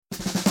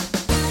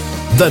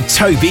The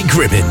Toby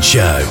Gribbin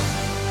Show.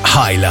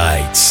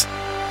 Highlights.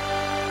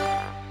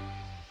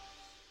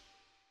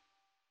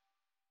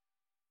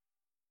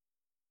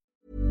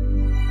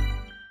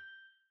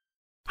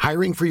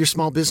 Hiring for your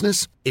small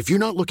business? If you're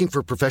not looking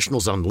for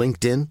professionals on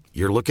LinkedIn,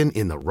 you're looking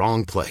in the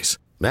wrong place.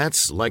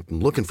 That's like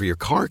looking for your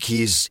car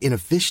keys in a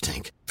fish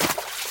tank.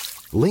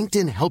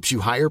 LinkedIn helps you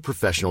hire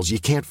professionals you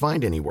can't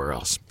find anywhere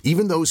else,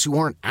 even those who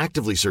aren't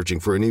actively searching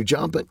for a new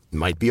job but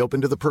might be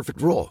open to the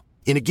perfect role.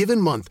 In a given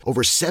month,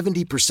 over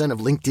 70% of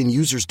LinkedIn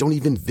users don't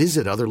even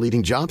visit other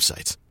leading job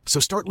sites. So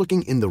start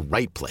looking in the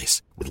right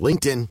place. With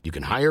LinkedIn, you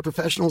can hire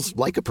professionals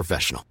like a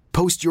professional.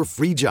 Post your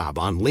free job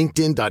on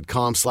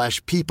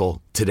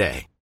linkedin.com/people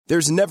today.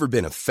 There's never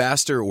been a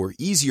faster or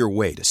easier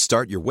way to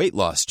start your weight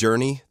loss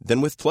journey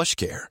than with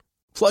PlushCare.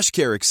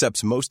 PlushCare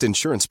accepts most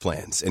insurance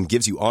plans and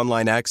gives you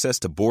online access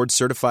to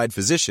board-certified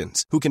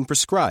physicians who can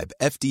prescribe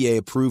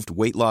FDA-approved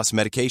weight loss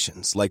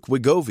medications like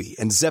Wegovy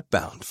and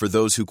Zepbound for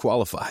those who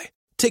qualify.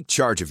 Take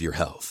charge of your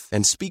health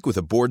and speak with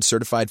a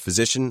board-certified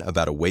physician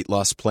about a weight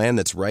loss plan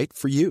that's right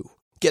for you.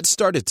 Get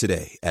started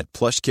today at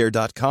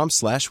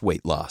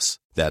plushcare.com/weight loss.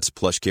 That's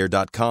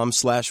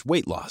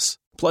plushcare.com/weight loss.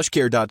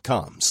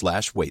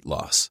 plushcare.com/weight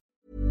loss.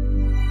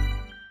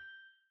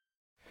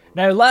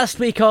 Now, last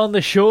week on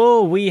the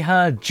show, we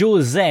had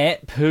Joe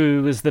Zepp,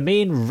 who was the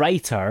main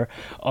writer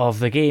of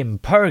the game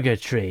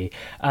Purgatory.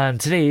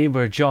 And today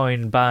we're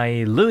joined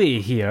by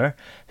Louis here,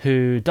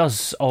 who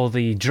does all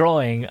the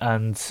drawing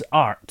and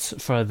art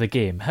for the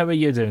game. How are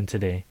you doing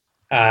today?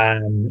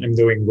 I'm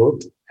doing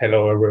good.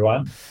 Hello,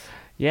 everyone.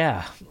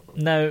 Yeah.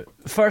 Now,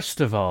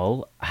 first of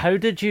all, how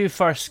did you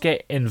first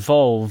get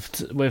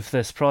involved with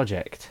this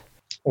project?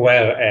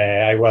 Well,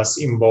 I was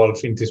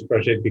involved in this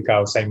project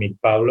because I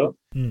met Pablo,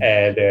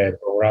 the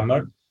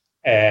programmer.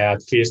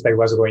 At first, I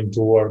was going to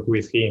work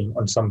with him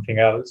on something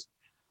else,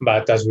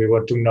 but as we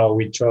got to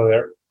know each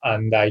other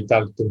and I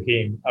talked to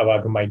him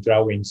about my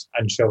drawings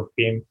and showed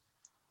him,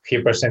 he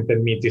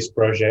presented me this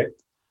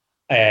project,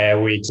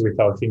 which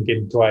without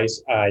thinking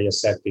twice, I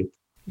accepted.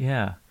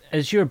 Yeah.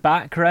 Is your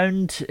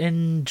background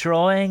in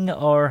drawing,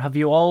 or have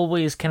you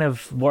always kind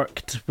of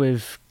worked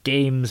with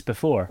games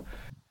before?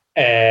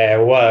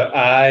 Well,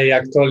 I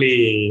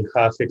actually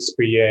have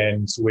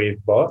experience with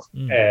both.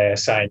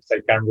 Since I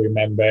can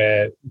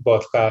remember,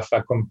 both have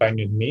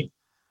accompanied me.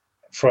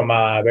 From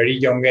a very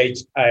young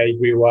age, I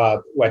grew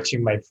up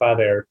watching my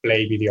father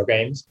play video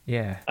games.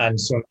 Yeah. And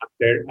soon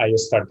after, I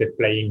started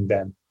playing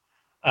them.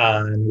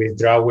 And with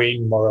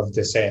drawing, more of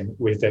the same,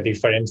 with the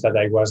difference that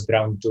I was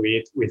drawn to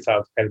it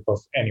without help of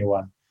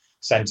anyone.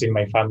 Since in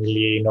my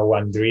family, no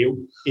one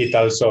drew, it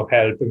also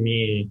helped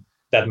me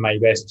that my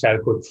best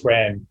childhood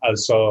friend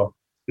also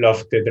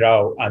loved to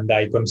draw, and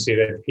I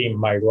considered him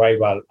my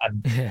rival,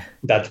 and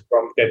that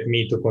prompted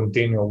me to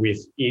continue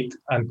with it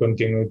and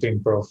continue to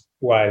improve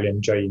while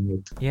enjoying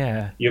it.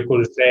 Yeah. You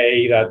could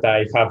say that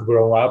I have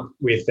grown up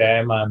with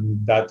them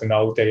and that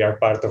now they are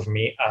part of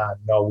me, and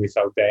now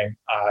without them,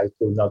 I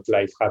could not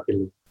live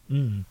happily.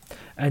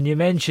 And you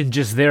mentioned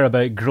just there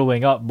about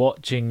growing up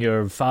watching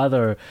your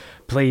father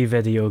play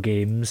video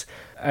games,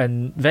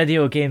 and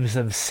video games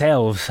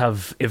themselves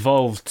have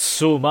evolved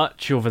so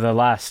much over the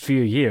last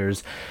few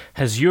years.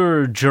 Has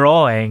your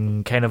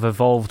drawing kind of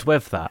evolved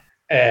with that?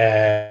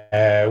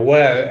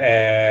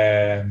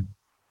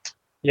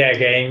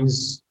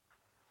 Games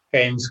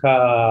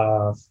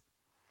have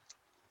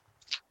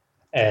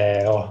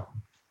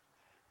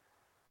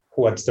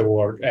what's the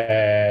word?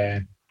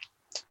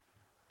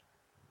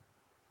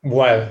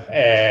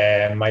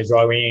 My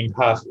drawing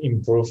have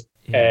improved,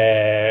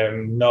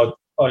 not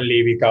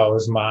only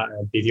because my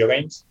video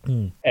games,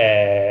 the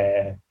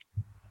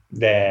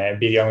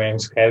video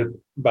games help,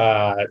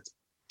 but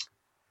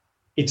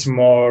it's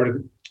more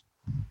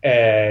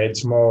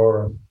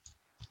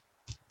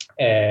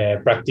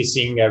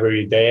practicing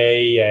every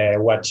day,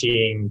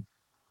 watching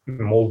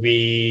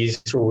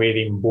movies,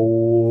 reading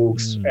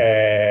books,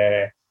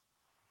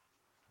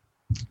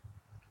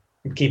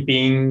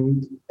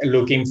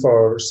 looking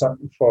for some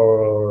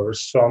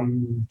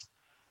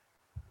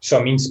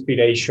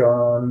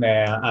inspiration,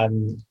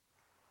 and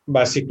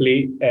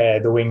basically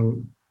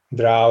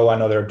draw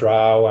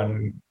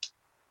and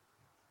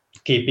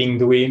keeping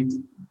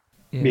doing,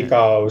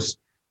 because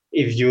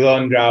if you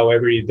don't draw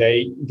every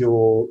day,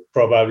 you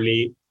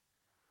probably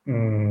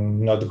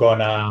not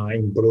gonna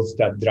improve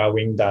that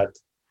drawing that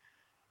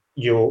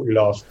you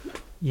love.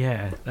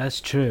 Yeah,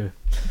 that's true.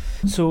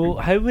 So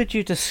how would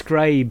you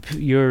describe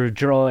your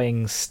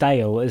drawing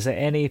style? Is it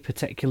any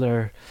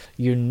particular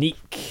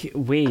unique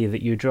way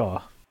that you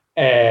draw?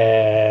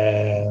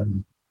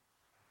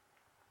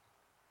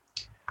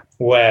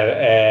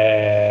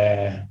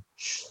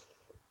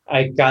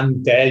 I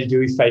can't tell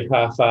you if I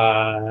have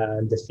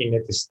a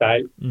definite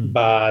style,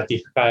 but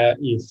if I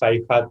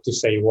had to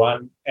say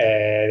one,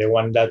 the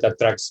one that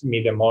attracts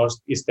me the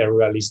most is the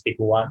realistic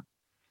one.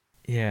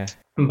 Yeah.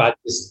 But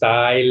the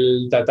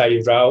style that I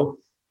draw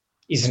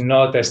is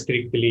not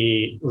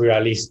strictly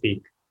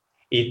realistic.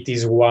 It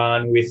is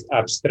one with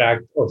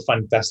abstract or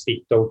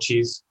fantastic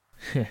touches.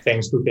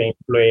 thanks to the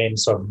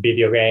influence of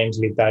video games,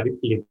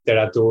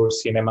 literature,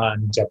 cinema,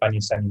 and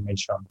Japanese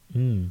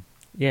animation.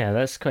 Yeah,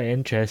 that's quite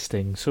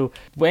interesting. So,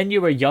 when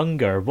you were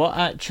younger, what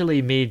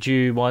actually made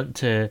you want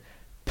to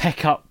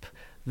pick up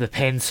the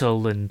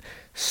pencil and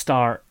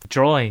start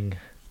drawing?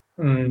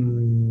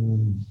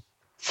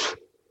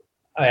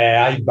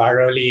 I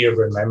barely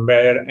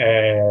remember.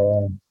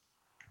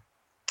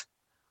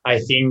 I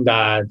think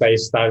that I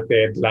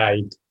started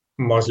like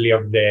mostly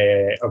of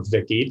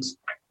the kids,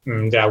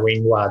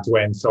 drawing what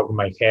went through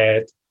my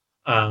head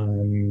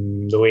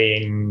and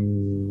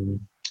doing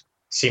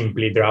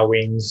simply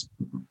drawings.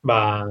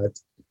 But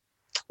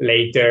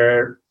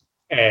later,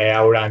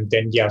 around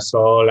 10 years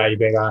old, I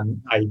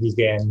began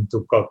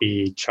to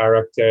copy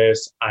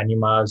characters,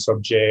 animals,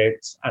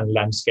 objects, and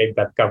landscape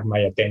that caught my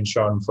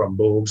attention from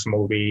books,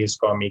 movies,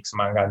 comics,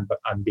 manga,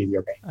 and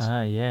video games.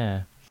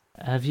 Yeah.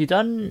 Have you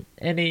done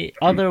any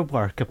other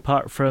work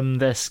apart from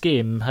this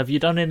game? Have you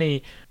done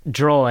any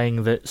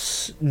drawing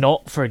that's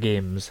not for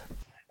games?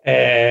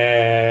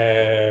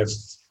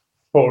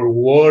 For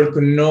work,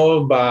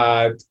 no,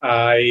 but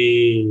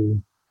I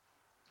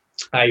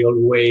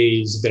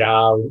always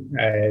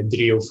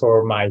drew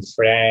for my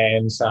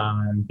friends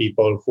and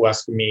people who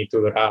ask me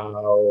to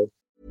draw.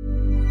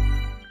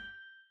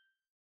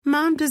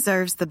 Mom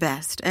deserves the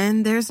best,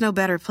 and there's no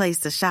better place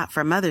to shop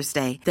for Mother's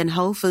Day than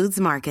Whole Foods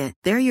Market.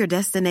 They're your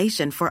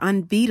destination for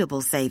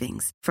unbeatable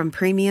savings, from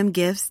premium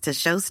gifts to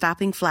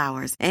show-stopping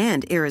flowers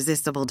and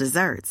irresistible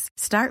desserts.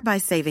 Start by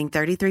saving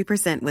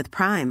 33% with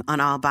Prime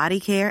on all body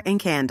care and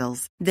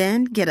candles.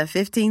 Then get a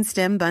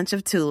 15-stem bunch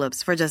of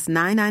tulips for just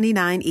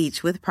 $9.99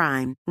 each with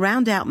Prime.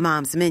 Round out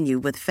Mom's menu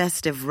with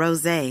festive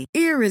rosé,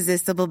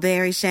 irresistible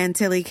berry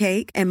chantilly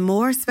cake, and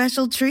more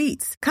special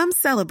treats. Come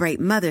celebrate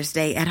Mother's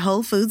Day at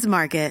Whole Foods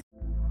Market.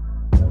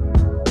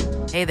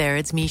 Hey there,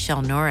 it's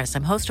Michelle Norris.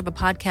 I'm host of a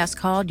podcast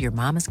called Your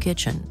Mama's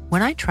Kitchen.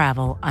 When I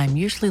travel, I'm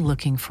usually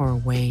looking for a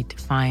way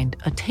to find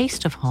a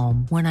taste of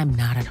home when I'm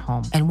not at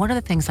home. And one of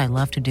the things I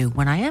love to do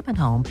when I am at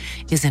home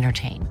is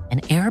entertain.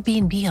 And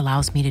Airbnb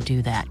allows me to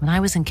do that. When I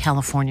was in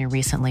California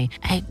recently,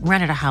 I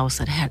rented a house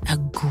that had a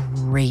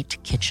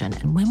great kitchen.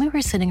 And when we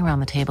were sitting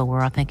around the table, we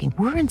were all thinking,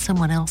 we're in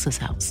someone else's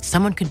house.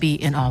 Someone could be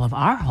in all of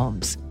our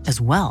homes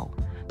as well.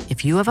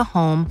 If you have a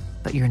home,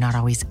 but you're not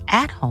always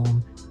at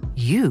home,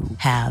 you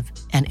have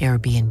an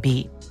Airbnb.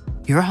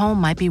 Your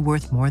home might be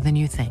worth more than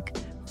you think.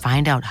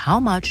 Find out how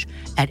much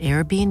at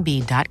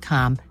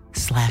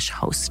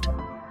airbnb.com/host.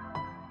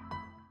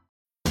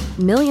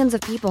 Millions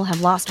of people have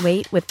lost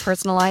weight with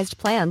personalized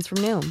plans from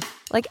Noom.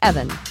 Like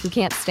Evan, who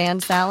can't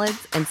stand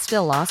salads and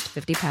still lost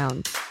 50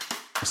 pounds.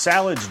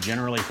 Salads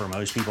generally for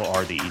most people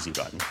are the easy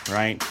button,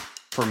 right?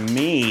 For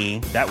me,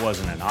 that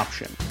wasn't an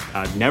option.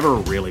 I never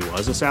really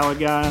was a salad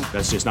guy.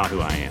 That's just not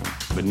who I am.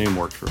 But Noom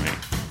worked for me.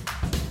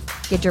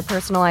 Get your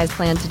personalized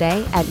plan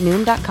today at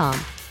Noom.com.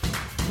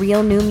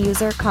 Real Noom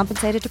user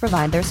compensated to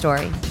provide their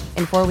story.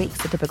 In 4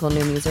 weeks, the typical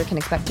Noom user can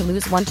expect to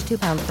lose 1 to 2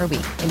 pounds per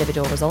week.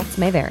 Individual results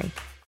may vary.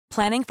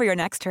 Planning for your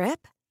next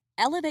trip?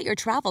 Elevate your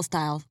travel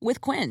style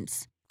with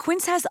Quince.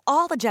 Quince has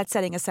all the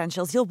jet-setting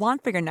essentials you'll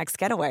want for your next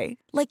getaway,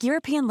 like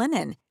European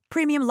linen,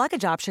 premium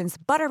luggage options,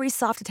 buttery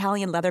soft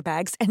Italian leather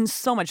bags, and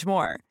so much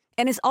more.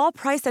 And is all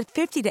priced at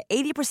 50 to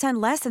 80%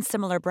 less than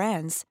similar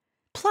brands.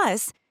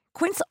 Plus,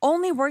 Quince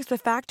only works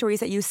with factories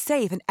that use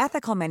safe and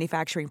ethical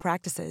manufacturing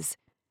practices.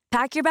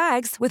 Pack your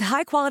bags with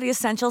high-quality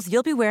essentials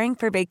you'll be wearing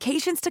for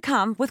vacations to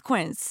come with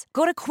Quince.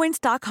 Go to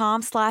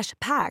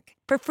quince.com/pack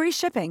for free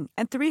shipping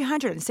and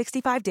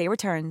 365-day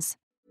returns.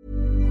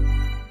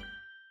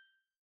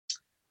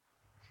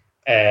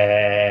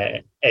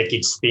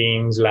 It's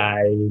things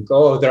like,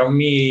 draw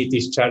me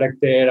this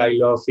character. I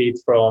love it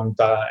from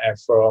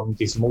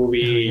this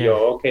movie.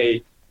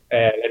 Okay,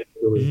 let's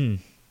do it.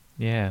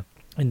 Yeah.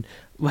 And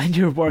when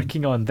you're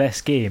working on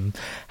this game,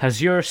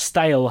 has your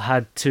style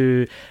had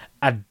to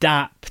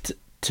adapt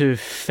to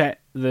fit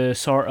the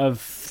sort of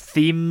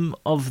theme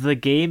of the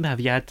game?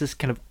 Have you had to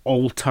kind of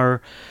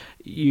alter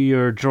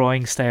your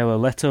drawing style a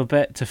little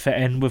bit to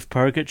fit in with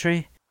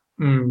Purgatory?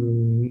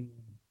 No,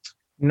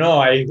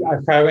 I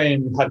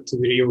haven't had to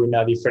deal in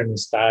a different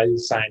style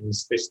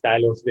since the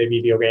style of the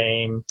video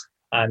game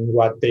and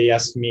what they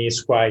ask me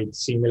is quite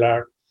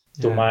similar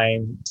to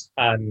mine.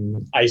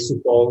 And I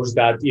suppose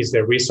that is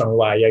the reason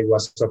why I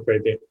was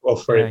offered to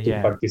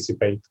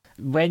participate.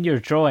 When you're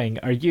drawing,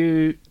 are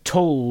you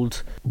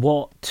told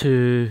what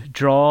to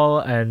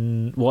draw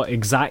and what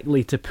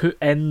exactly to put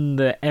in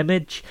the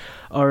image?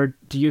 Or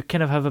do you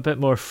kind of have a bit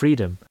more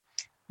freedom?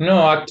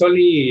 No,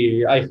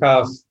 actually, I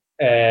have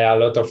a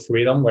lot of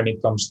freedom when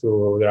it comes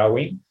to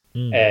drawing.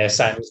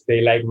 Since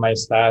they like my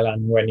style,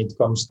 and when it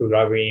comes to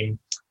drawing,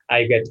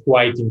 I get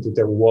quite into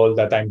the world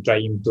that I'm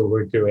trying to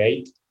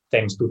recreate,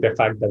 thanks to the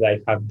fact that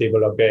I have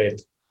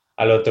developed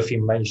a lot of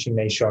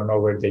imagination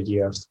over the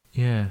years.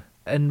 Yeah.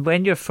 And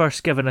when you're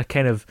first given a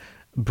kind of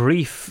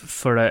brief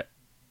for it,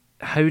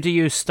 how do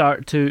you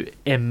start to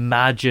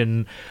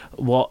imagine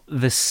what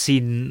the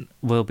scene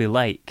will be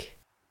like?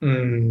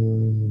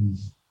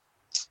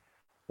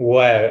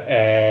 Well,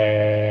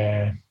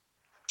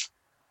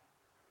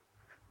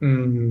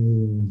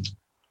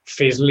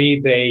 Firstly,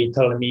 they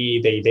tell me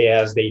the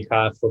ideas they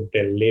have for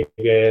the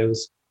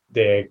levels,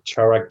 the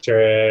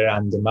character,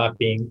 and the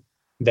mapping.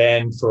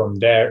 Then from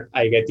there,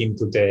 I get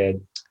into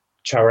the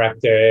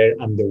character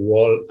and the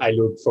world. I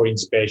look for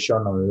inspiration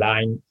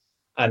online,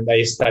 and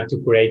I start to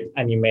create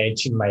an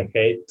image in my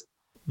head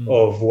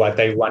of what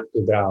I want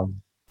to draw.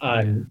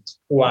 And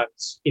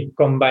once it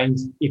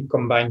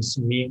combines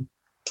me,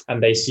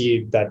 and I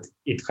see that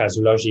it has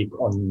logic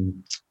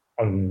on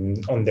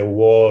the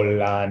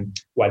wall and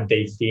what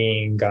they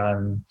think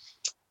and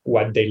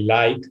what they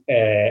like.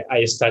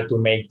 I start to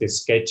make the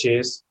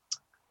sketches.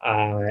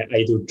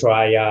 I do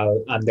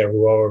trial and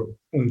error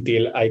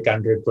until I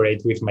can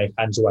recreate with my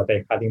hands what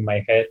I had in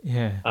my head.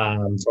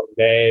 From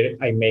there,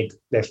 I make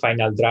the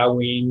final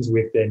drawings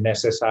with the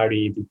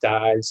necessary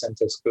details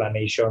and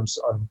explanations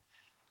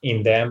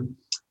in them.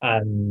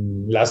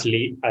 And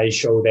lastly, I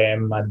show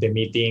them at the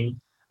meeting,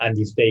 and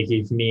if they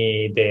give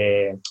me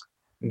the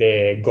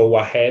go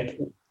ahead,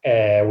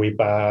 we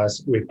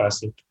pass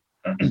it.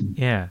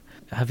 Yeah.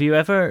 Have you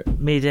ever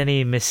made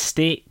any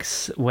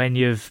mistakes when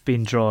you've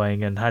been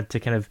drawing and had to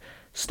kind of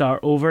start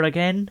over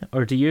again?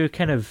 Or do you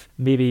kind of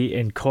maybe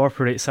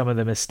incorporate some of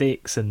the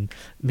mistakes and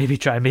maybe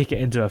try and make it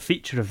into a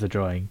feature of the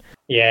drawing?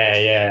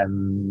 Yeah.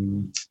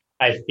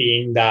 I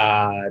think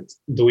that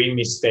doing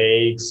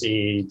mistakes,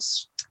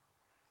 it's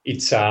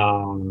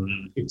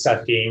a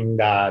thing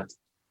that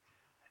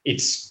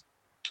it's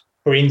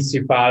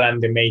principal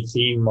and the main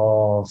theme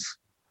of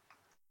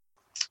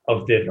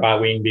the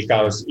drawing,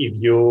 because if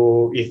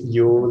you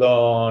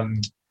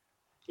don't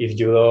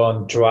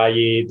try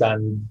it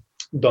and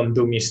don't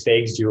do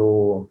mistakes,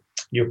 you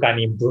can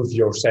improve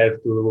yourself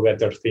to do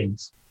better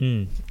things.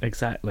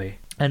 Exactly.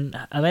 And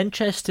I'm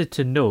interested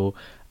to know,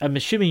 I'm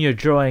assuming you're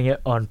drawing it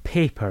on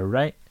paper,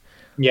 right?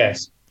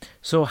 Yes.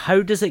 So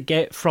how does it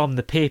get from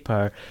the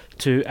paper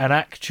to an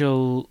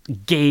actual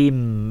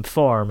game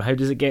form? How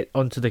does it get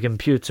onto the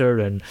computer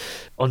and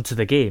onto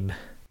the game?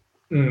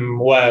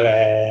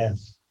 I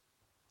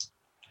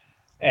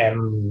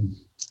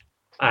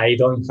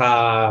don't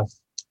have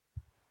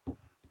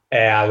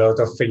a lot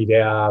of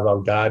idea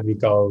about that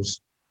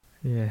because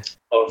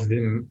of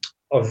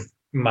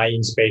my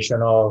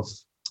inspiration of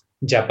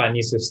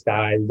Japanese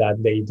style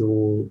that they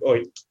do,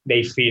 or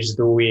they first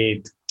do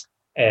it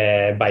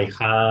by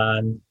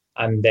hand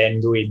and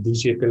then do it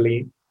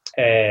digitally.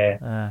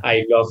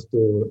 I love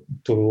to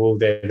do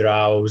the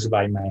draws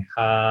by my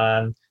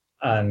hand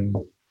and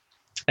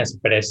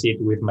express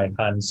it with my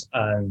hands.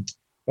 And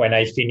when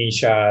I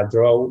finish a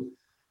draw,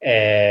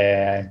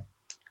 I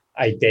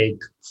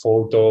take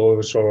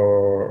photos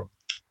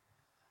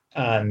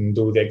and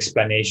do the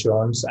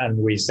explanations, and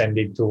we send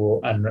it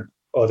to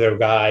another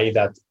guy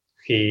that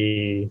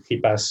he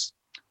passed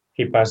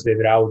the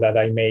draw that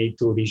I made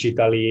to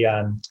digitally,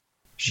 and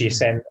she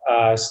sent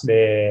us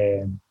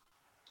the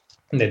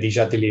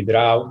digitally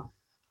draw.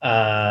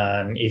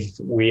 And if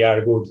we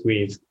are good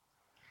with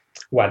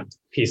what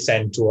he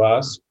sent to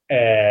us,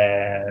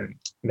 then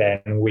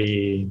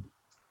we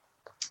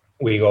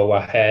go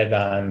ahead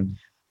and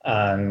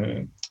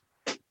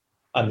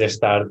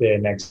start the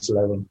next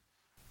level.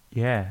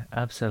 Yeah,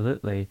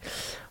 absolutely.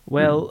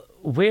 Well,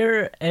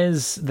 where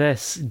is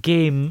this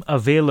game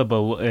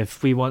available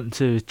if we want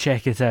to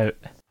check it out?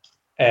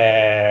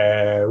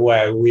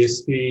 Well, we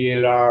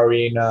still are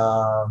in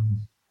a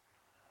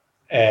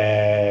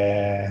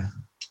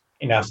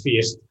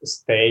first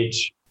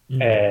stage,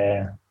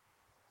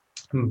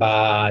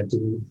 but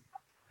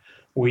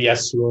we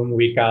assume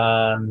we're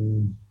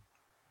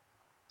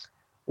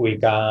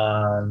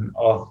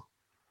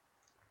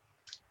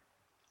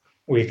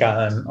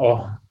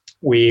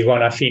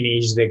gonna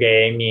finish the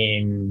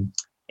game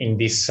in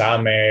this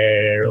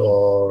summer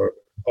or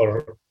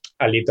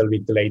a little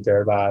bit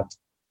later, but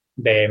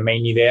the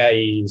main idea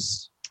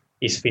is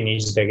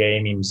finish the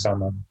game in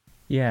summer.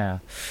 Yeah.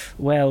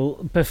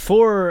 Well,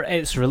 before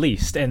it's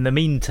released, in the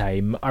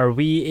meantime, are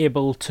we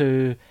able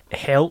to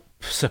help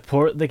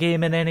support the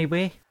game in any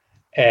way?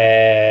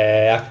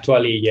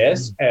 Actually,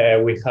 yes.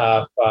 We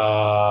have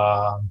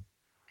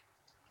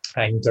an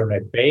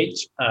internet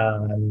page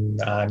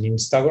and an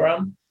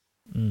Instagram.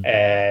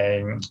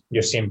 And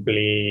you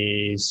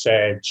simply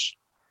search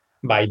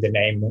by the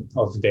name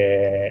of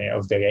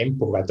the game,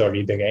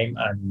 Purgatory the game,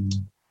 and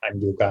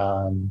you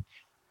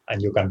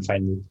can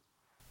find it.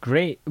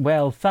 Great.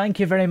 Well, thank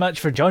you very much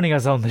for joining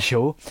us on the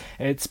show.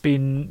 It's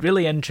been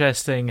really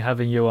interesting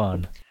having you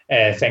on.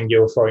 Thank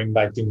you for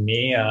inviting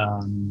me.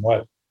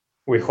 Well,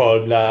 we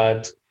hope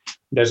that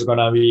there's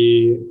gonna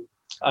be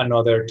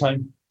another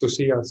time to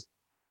see us.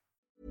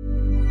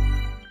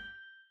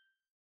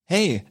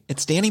 Hey,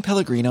 it's Danny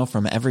Pellegrino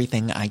from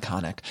Everything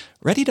Iconic.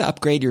 Ready to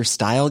upgrade your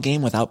style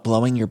game without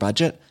blowing your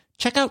budget?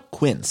 Check out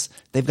Quince.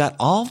 They've got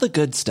all the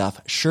good stuff,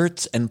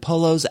 shirts and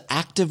polos,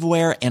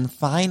 activewear, and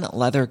fine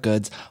leather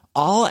goods,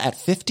 all at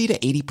 50 to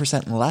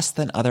 80% less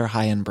than other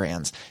high-end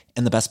brands.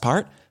 And the best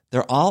part?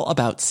 They're all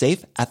about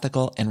safe,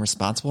 ethical, and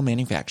responsible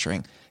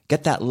manufacturing.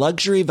 Get that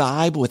luxury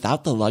vibe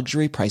without the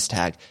luxury price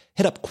tag.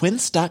 Hit up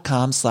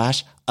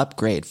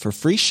quince.com/upgrade for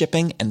free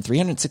shipping and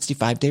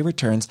 365-day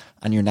returns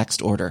on your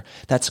next order.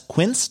 That's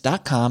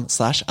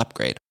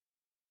quince.com/upgrade.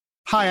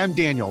 Hi, I'm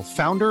Daniel,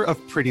 founder of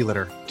Pretty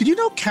Litter. Did you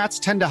know cats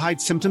tend to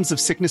hide symptoms of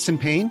sickness and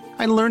pain?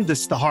 I learned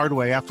this the hard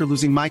way after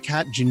losing my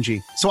cat,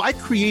 Gingy. So I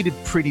created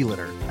Pretty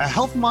Litter, a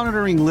health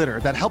monitoring litter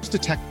that helps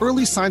detect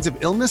early signs of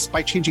illness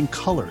by changing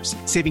colors,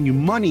 saving you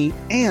money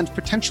and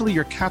potentially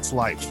your cat's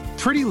life.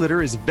 Pretty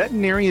Litter is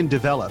veterinarian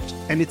developed,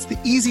 and it's the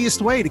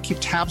easiest way to keep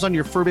tabs on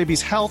your fur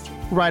baby's health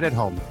right at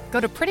home. Go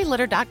to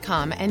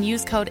prettylitter.com and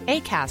use code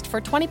ACAST for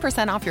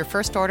 20% off your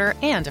first order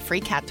and a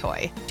free cat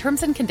toy.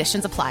 Terms and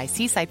conditions apply.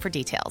 See site for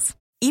details.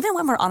 Even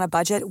when we're on a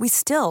budget, we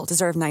still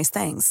deserve nice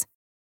things.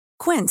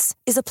 Quince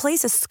is a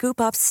place to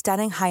scoop up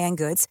stunning high-end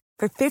goods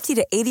for 50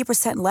 to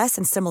 80% less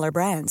than similar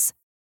brands.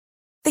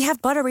 They have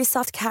buttery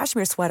soft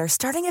cashmere sweaters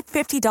starting at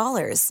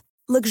 $50,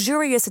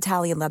 luxurious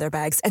Italian leather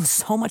bags, and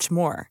so much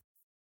more.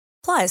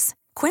 Plus,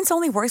 Quince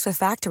only works with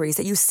factories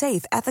that use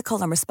safe,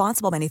 ethical, and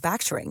responsible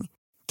manufacturing.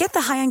 Get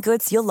the high-end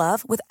goods you'll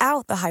love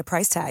without the high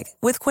price tag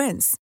with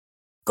Quince.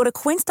 Go to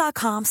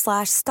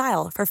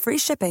quince.com/style for free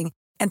shipping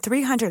and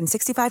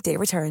 365-day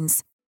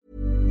returns.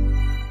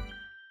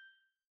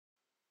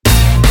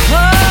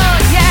 Oh,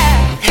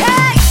 yeah.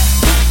 Hey!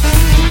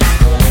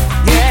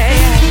 Yeah,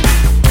 yeah.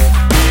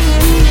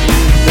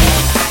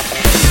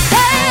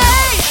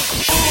 Hey!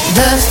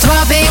 The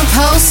throbbing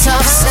pulse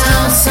of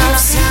sound.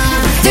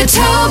 The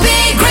Toby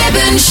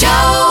Gribbon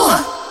Show.